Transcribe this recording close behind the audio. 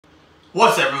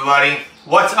What's everybody?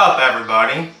 What's up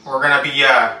everybody? We're gonna be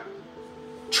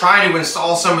trying to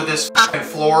install some of this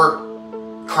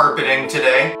floor carpeting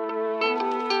today.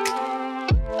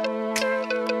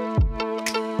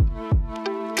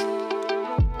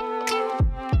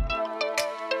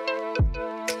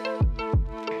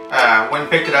 Went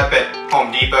and picked it up at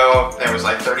Home Depot. There was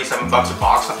like 37 bucks a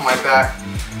box, something like that.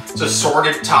 It's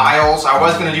assorted tiles. I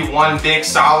was gonna do one big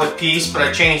solid piece, but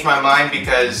I changed my mind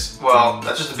because, well,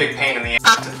 that's just a big pain in the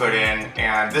ass to put in,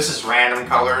 and this is random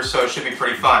colors, so it should be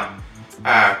pretty fun.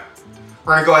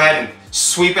 We're gonna go ahead and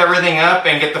sweep everything up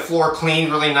and get the floor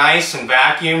cleaned really nice and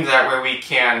vacuumed. That way we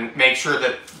can make sure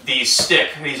that these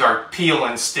stick. These are peel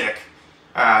and stick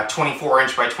 24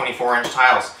 inch by 24 inch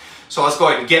tiles. So let's go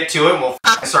ahead and get to it, and we'll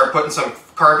start putting some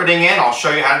carpeting in. I'll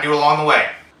show you how to do it along the way.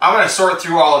 I'm going to sort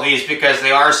through all of these because they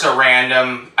are so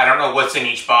random. I don't know what's in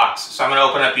each box. So I'm going to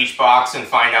open up each box and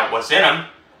find out what's in them.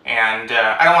 And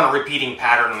I don't want a repeating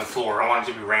pattern on the floor. I want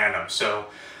it to be random. So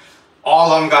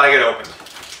all of them got to get opened.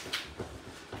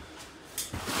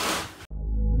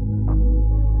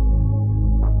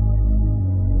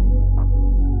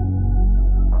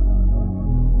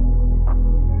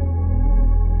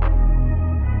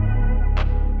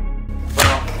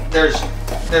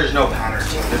 There's no pattern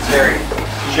to it. It's very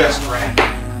just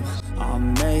random.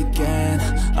 I'm making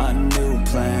a new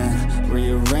plan,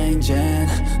 rearranging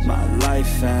my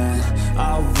life, and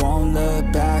I won't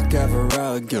look back ever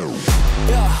again.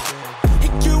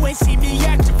 You ain't see me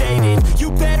activated.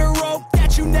 You better hope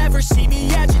that you never see me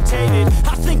agitated.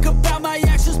 I think about my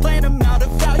actions, plan them out,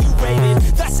 evaluated.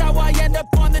 That's how I end up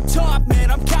on the top, man,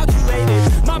 I'm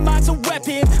calculated. My mind's a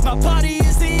weapon, my body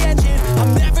is the engine.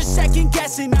 I'm never second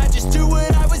guessing, I just do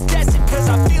what I was destined. Cause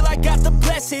I feel I got the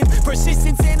blessing,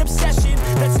 persistence and obsession.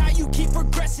 That's how you keep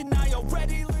progressing, I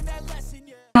already learned that lesson,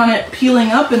 yeah. On it peeling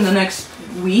up in the next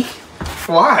week.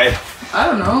 Why? I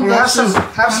don't know. Have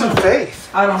some faith.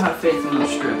 I don't have faith in those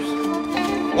strips.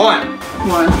 One.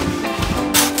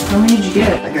 How many did you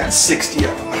get? I got 60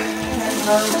 of them.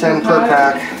 10 per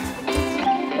pack.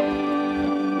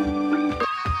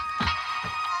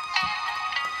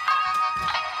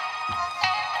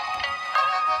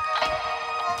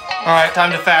 Alright,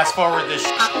 time to fast forward this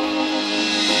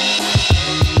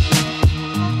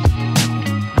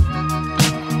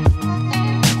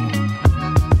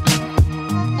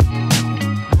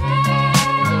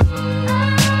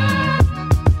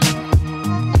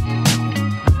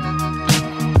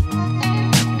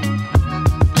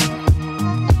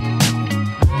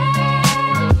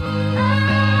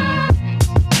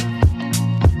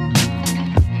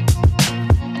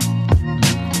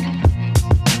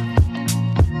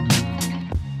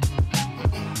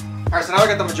Alright, so now we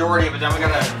got the majority of it done. We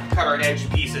gotta cut our edge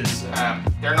pieces.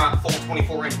 They're not full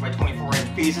 24 inch by 24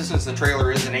 inch pieces since the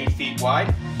trailer isn't 8 feet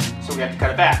wide, so we have to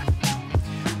cut it back.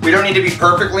 We don't need to be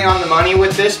perfectly on the money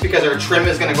with this because our trim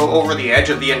is gonna go over the edge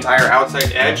of the entire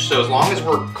outside edge, so as long as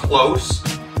we're close,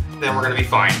 then we're gonna be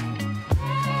fine.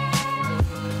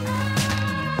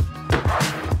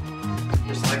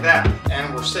 Just like that,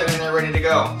 and we're sitting there ready to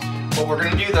go. What we're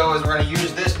going to do though is we're going to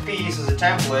use this piece as a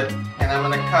template, and I'm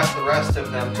going to cut the rest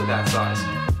of them to that size.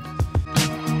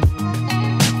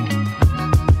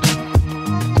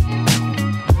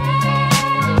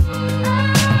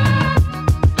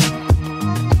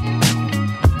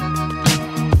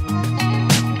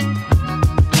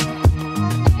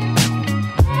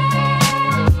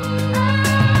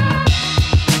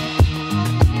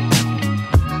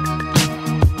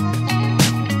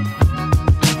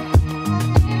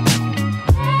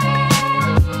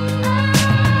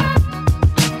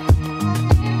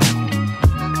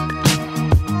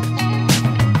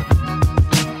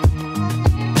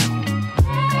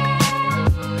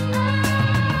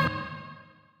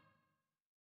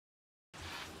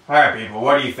 Alright people,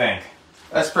 what do you think?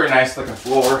 That's a pretty nice looking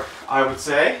floor, I would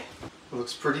say. It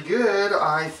looks pretty good,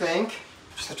 I think.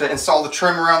 Just have to install the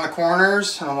trim around the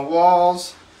corners and on the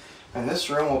walls, and this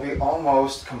room will be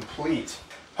almost complete.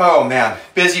 Oh man,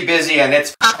 busy and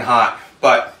it's hot,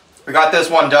 but we got this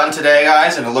one done today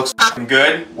guys, and it looks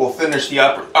good. We'll finish the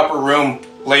upper room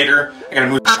later. I gotta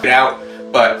move it out,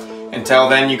 but until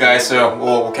then you guys,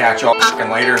 we'll catch y'all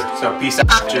later, so peace out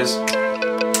bitches.